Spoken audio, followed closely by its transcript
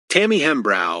Tammy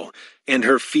Hembrow and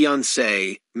her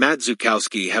fiancé, Matt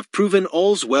Zukowski, have proven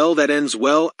all's well that ends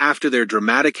well after their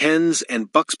dramatic hens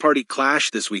and Bucks party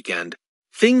clash this weekend.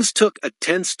 Things took a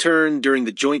tense turn during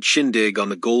the joint shindig on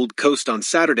the Gold Coast on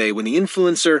Saturday when the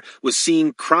influencer was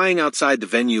seen crying outside the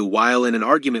venue while in an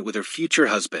argument with her future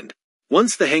husband.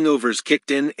 Once the hangovers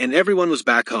kicked in and everyone was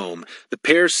back home, the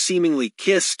pair seemingly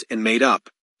kissed and made up.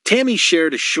 Tammy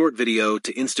shared a short video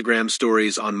to Instagram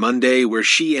stories on Monday where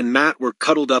she and Matt were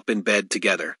cuddled up in bed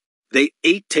together. They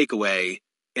ate takeaway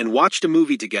and watched a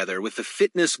movie together with the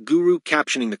fitness guru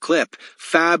captioning the clip,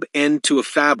 "Fab End to a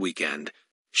Fab Weekend."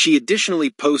 She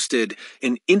additionally posted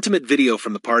an intimate video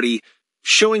from the party,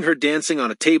 showing her dancing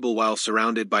on a table while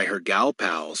surrounded by her gal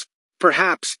pals.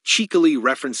 Perhaps cheekily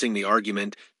referencing the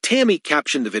argument, Tammy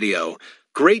captioned the video,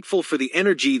 "Grateful for the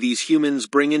energy these humans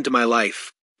bring into my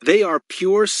life. They are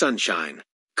pure sunshine.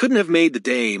 Couldn't have made the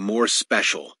day more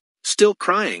special." Still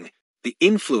crying, the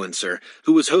influencer,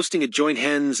 who was hosting a joint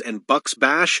hens and Bucks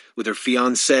bash with her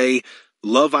fiancé,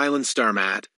 Love Island star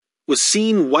Matt, was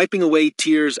seen wiping away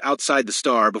tears outside the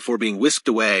star before being whisked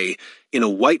away in a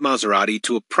white Maserati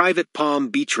to a private Palm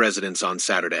Beach residence on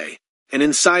Saturday. An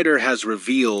insider has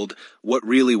revealed what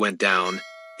really went down,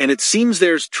 and it seems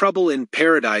there's trouble in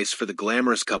paradise for the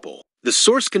glamorous couple. The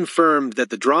source confirmed that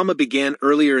the drama began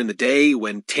earlier in the day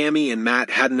when Tammy and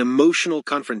Matt had an emotional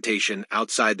confrontation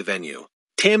outside the venue.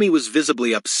 Tammy was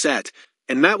visibly upset,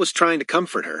 and Matt was trying to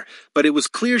comfort her, but it was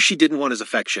clear she didn't want his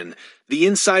affection. The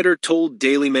insider told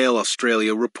Daily Mail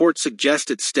Australia reports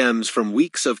suggest it stems from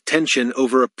weeks of tension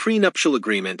over a prenuptial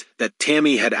agreement that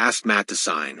Tammy had asked Matt to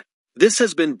sign. This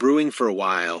has been brewing for a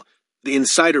while, the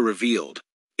insider revealed.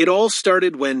 It all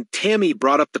started when Tammy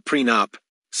brought up the prenup.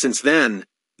 Since then,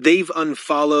 they've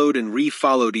unfollowed and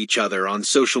refollowed each other on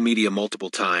social media multiple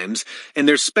times, and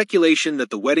there's speculation that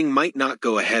the wedding might not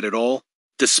go ahead at all.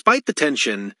 Despite the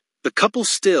tension, the couple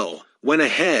still went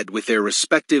ahead with their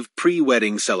respective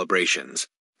pre-wedding celebrations.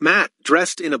 Matt,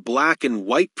 dressed in a black and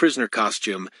white prisoner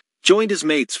costume, joined his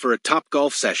mates for a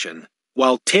Topgolf session,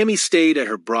 while Tammy stayed at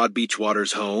her Broad Beach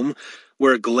Waters home,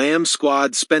 where a glam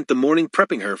squad spent the morning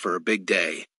prepping her for her big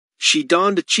day. She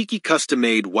donned a cheeky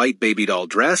custom-made white baby doll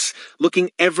dress,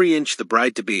 looking every inch the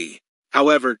bride-to-be.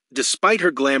 However, despite her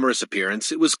glamorous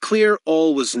appearance, it was clear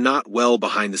all was not well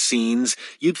behind the scenes.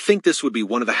 You'd think this would be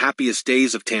one of the happiest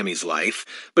days of Tammy's life,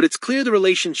 but it's clear the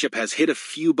relationship has hit a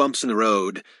few bumps in the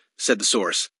road, said the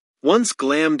source. Once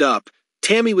glammed up,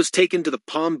 Tammy was taken to the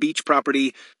Palm Beach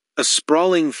property, a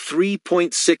sprawling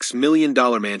 $3.6 million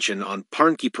mansion on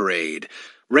Parnkey Parade,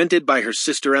 rented by her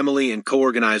sister Emily and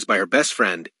co-organized by her best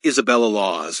friend, Isabella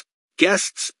Laws.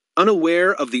 Guests,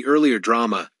 unaware of the earlier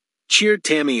drama, cheered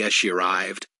Tammy as she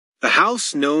arrived. The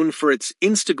house, known for its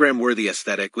Instagram-worthy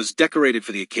aesthetic, was decorated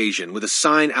for the occasion with a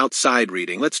sign outside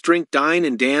reading, "Let's drink, dine,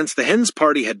 and dance." The hens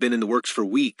party had been in the works for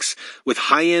weeks, with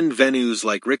high-end venues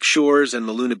like Rick Shores and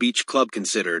the Luna Beach Club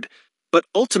considered. But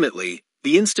ultimately,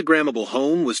 the Instagrammable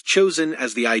home was chosen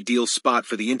as the ideal spot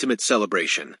for the intimate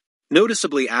celebration.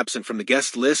 Noticeably absent from the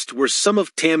guest list were some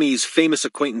of Tammy's famous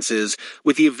acquaintances,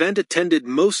 with the event attended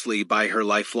mostly by her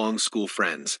lifelong school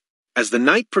friends. As the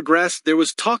night progressed, there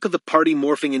was talk of the party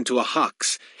morphing into a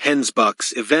Hucks, Hens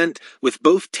Bucks event, with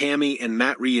both Tammy and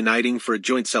Matt reuniting for a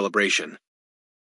joint celebration.